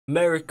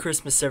Merry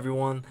Christmas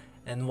everyone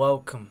and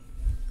welcome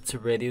to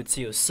Radio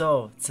 2.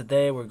 So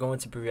today we're going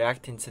to be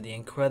reacting to the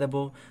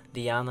incredible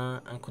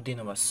Diana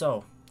Ankudinova.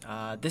 So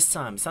this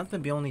time it's not going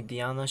to be only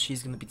Diana,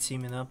 she's going to be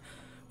teaming up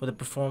with a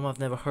performer I've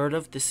never heard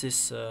of. This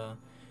is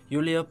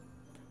Yulia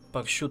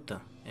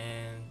Parshuta,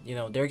 and you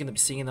know, they're going to be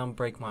singing on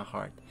Break My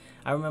Heart.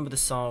 I remember the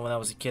song when I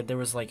was a kid. There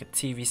was like a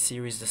TV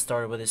series that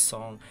started with this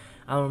song.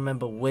 I don't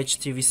remember which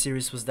TV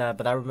series was that,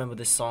 but I remember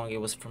this song. It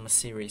was from a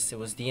series. It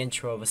was the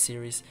intro of a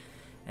series.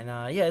 And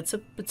yeah, it's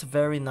a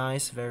very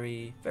nice,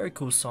 very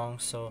cool song.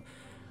 So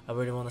I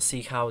really want to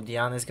see how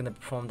Diana is gonna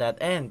perform that,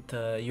 and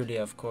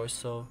Yulia, of course.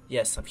 So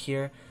yes, I'm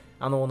here.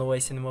 I don't want to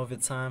waste any more of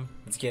your time.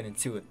 Let's get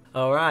into it.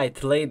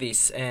 Alright,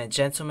 ladies and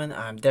gentlemen,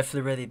 I'm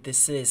definitely ready.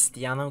 This is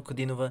Diana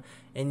Ankudinova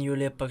and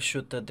Yulia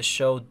Parshuta, the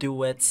show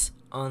Duets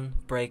on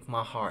Break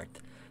My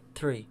Heart.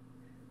 3,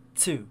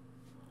 2,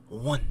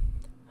 1,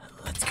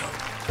 let's go.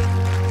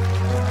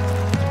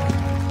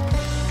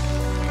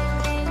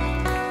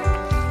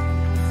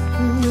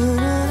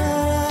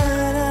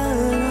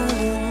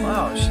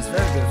 Wow, she's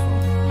very beautiful.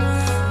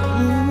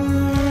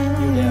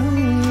 Yulia.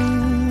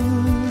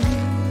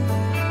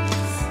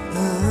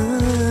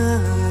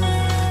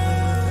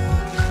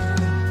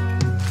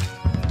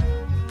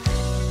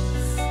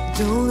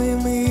 Don't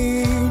leave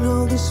me in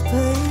all this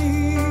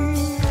pain.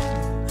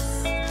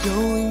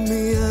 Don't leave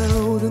me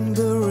out in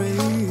the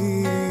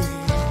rain.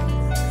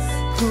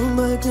 Come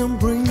back and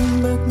bring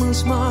back my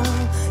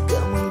smile.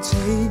 Come and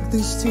take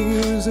these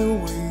tears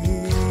away.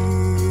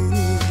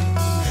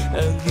 I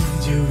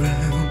need your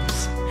arms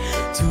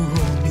to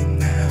hold me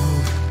now.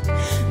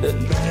 The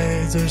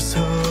nights are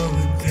so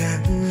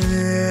unkind.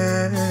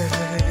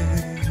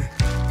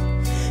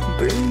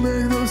 Bring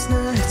back those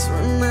nights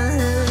when I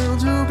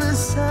held you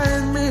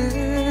beside me.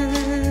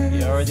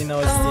 You already know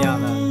it's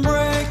Diana.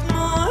 Break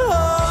my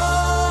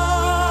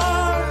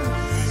heart.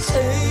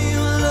 Say you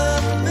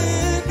love me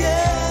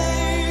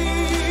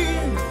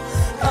again.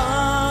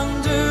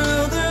 Under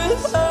the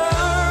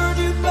hurt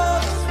you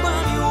caused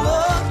when you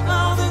walked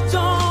out the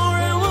door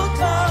and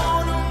walked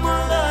out of my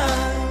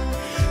life.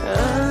 I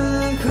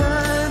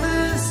cried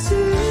these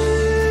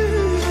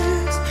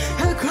tears.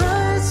 I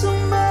cried so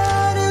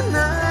many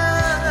nights.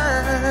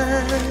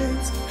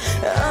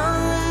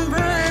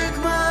 Break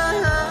my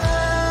heart.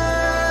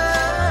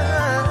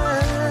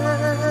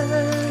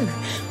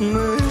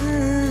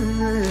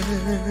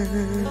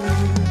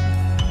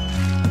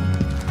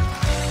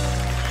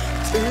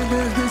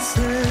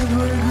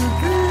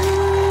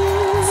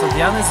 So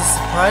Diana is a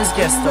surprise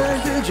guest over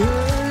here.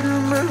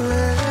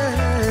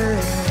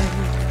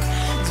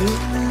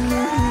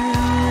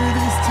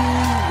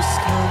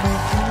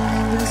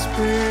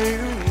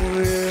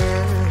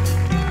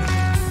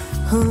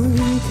 I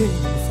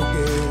can't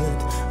forget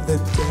the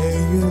day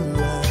you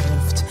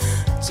left.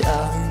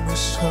 Time was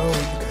so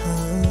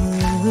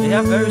unkind. They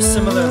have very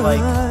similar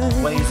like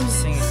ways of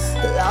singing.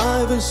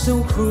 Life is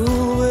so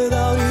cruel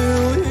without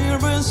you here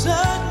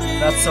beside me.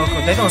 That's so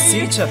cool. They don't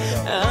see each other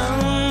though.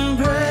 And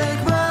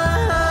break my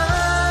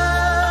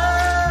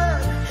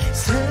heart.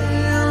 Say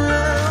you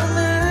love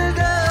me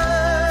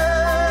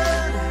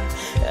again.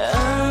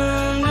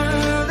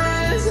 Under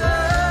this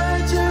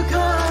hurt you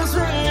caused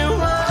when you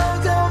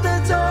walked out the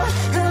door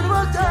and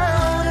walked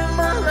out of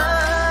my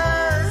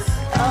life.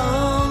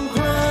 I'll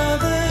cry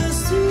these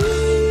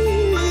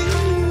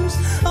tears.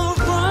 I'll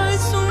cry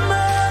so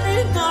many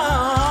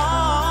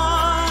nights.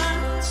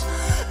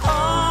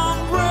 I'll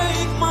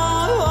break my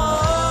heart.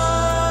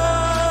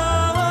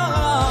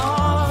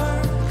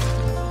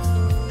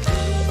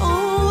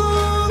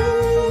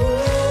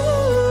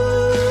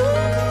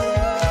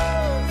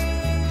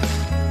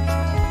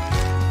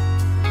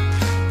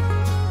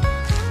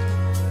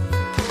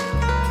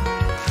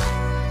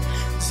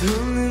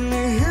 Don't leave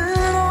me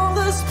in all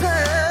this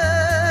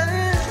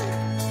pain.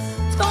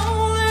 Don't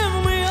leave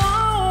me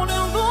out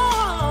in the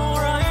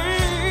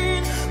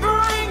rain.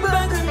 Bring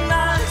back the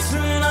nights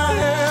when I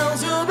held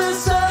you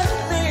beside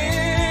me.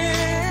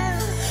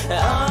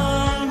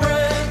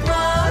 Break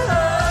my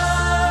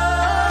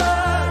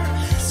heart.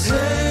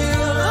 Say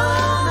you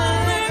love me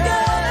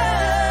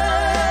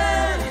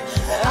again.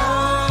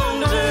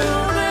 Under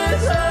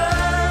this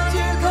hurt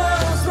you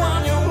caused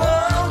when you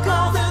walk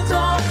out the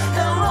door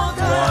and walk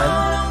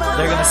out.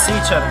 They're gonna see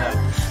each other now.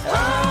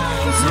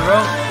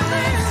 0.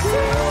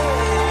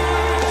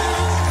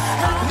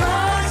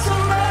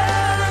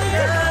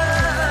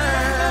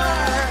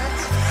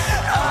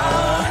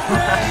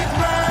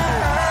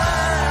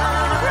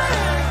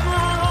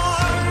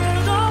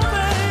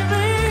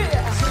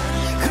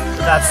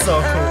 That's so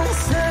cool.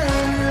 Say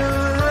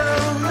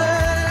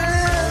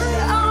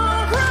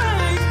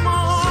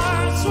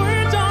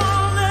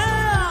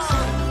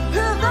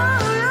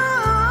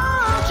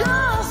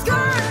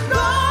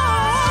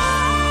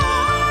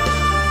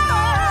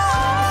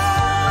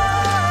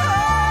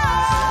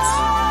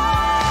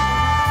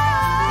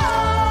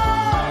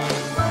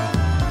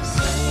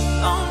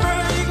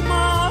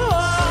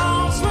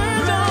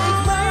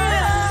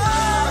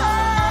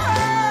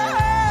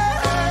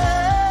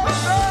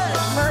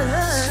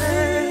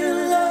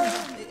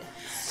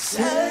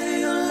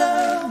Say you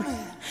love me,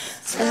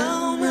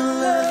 tell me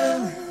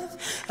love,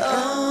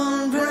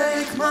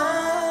 unbreak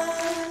my.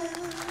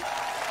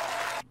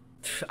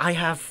 I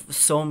have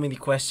so many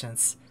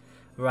questions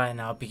right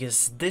now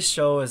because this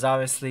show is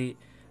obviously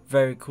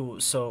very cool.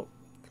 So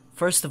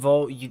first of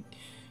all, you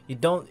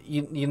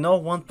know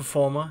one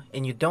performer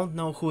and you don't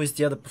know who is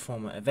the other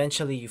performer.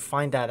 Eventually you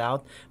find that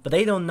out, but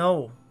they don't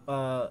know.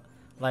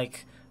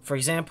 Like for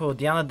example,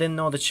 Diana didn't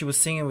know that she was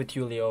singing with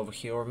Yulia over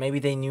here, or maybe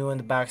they knew in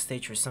the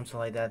backstage or something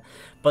like that.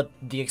 But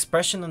the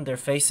expression on their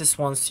faces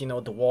once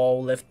the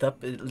wall lifted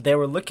up, they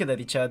were looking at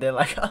each other. They're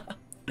like,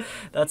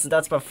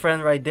 that's my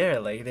friend right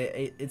there. Like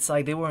it's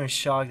like they were in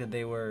shock that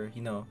they were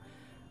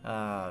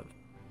uh,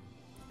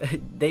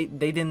 they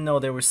didn't know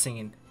they were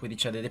singing with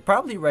each other. They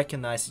probably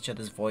recognized each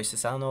other's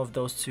voices. I don't know if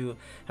those two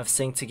have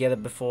sung together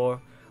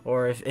before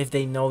or if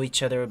they know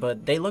each other,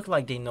 but they look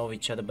like they know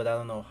each other, but I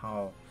don't know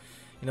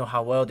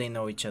how well they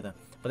know each other.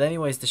 But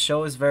anyways, the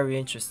show is very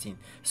interesting.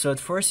 So at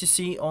first you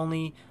see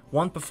only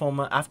one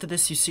performer, after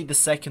this you see the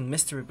second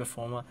mystery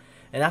performer,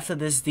 and after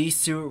this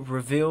these two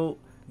reveal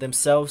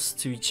themselves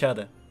to each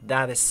other.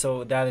 That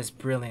is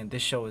brilliant.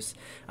 This show is,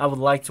 I would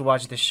like to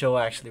watch this show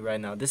actually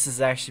right now. This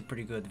is actually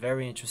pretty good.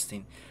 Very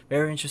interesting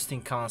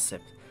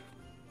concept.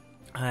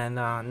 And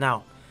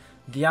now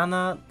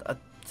Diana,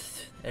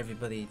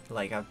 everybody,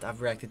 like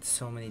I've reacted to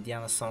so many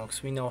Diana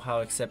songs. We know how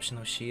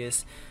exceptional she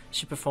is.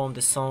 She performed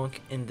the song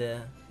in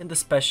the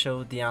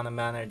special Diana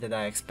manner that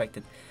I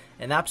expected,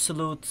 an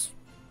absolute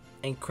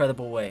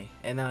incredible way.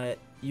 And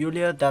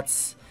Yulia,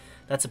 that's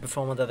a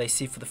performer that I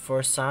see for the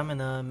first time,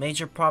 and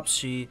major props.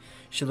 She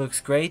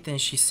looks great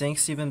and she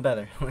sings even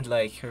better.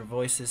 Like her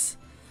voice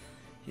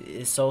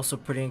is also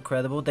pretty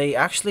incredible. They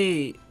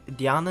actually,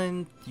 Diana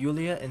and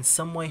Yulia in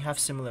some way have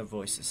similar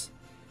voices.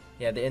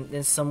 Yeah,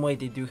 in some way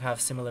they do have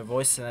similar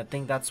voices, and I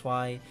think that's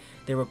why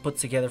they were put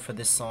together for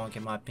this song,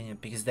 in my opinion,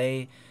 because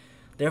their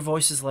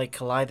voices like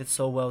collided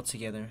so well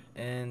together.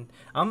 And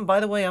by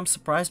the way, I'm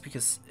surprised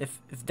because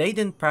if they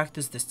didn't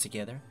practice this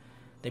together,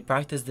 they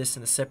practiced this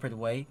in a separate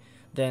way,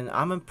 then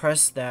I'm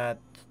impressed that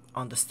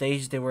on the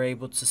stage they were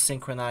able to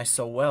synchronize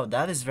so well.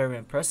 That is very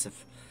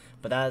impressive.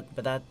 But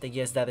that I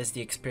guess that is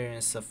the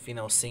experience of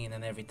singing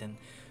and everything.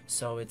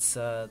 So it's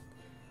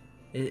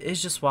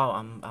just wow.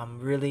 I'm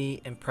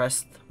really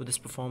impressed with this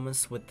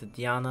performance with the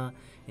Diana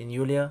and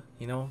Yulia.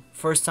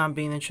 First time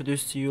being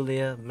introduced to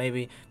Yulia.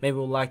 Maybe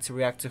we'll like to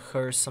react to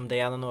her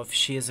someday. I don't know if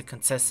she is a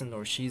contestant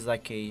or she's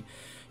like a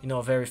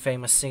a very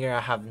famous singer.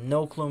 I have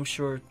no clue. I'm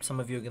sure some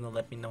of you are gonna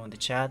let me know in the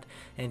chat.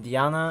 And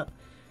Diana,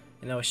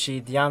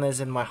 Diana is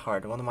in my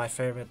heart. One of my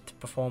favorite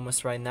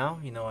performers right now.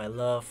 I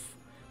love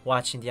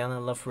watching Diana, I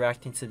love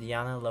reacting to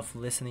Diana, I love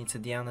listening to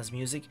Diana's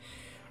music.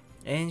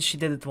 And she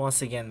did it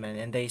once again, man.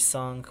 And they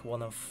sung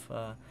one of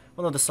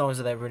the songs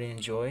that I really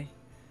enjoy.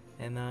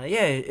 And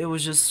yeah, it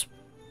was just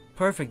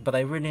perfect. But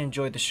I really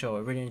enjoyed the show. I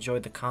really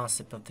enjoyed the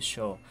concept of the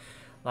show,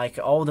 like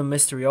all the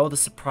mystery, all the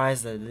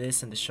surprise that it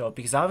is in the show.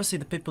 Because obviously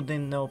the people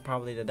didn't know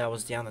probably that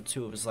was Diana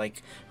too. It was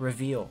like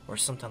reveal or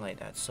something like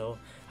that. So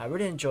I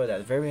really enjoyed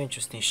that. Very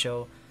interesting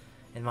show,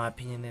 in my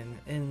opinion.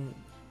 And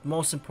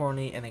most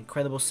importantly, an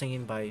incredible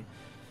singing by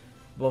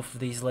both of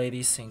these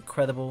ladies.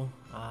 Incredible.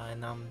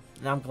 And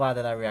I'm glad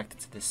that I reacted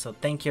to this. So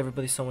thank you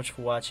everybody so much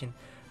for watching.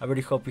 I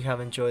really hope you have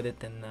enjoyed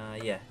it. And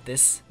yeah,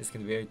 this is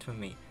gonna be it from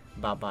me.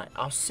 Bye bye.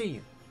 I'll see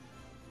you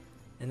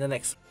in the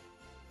next one.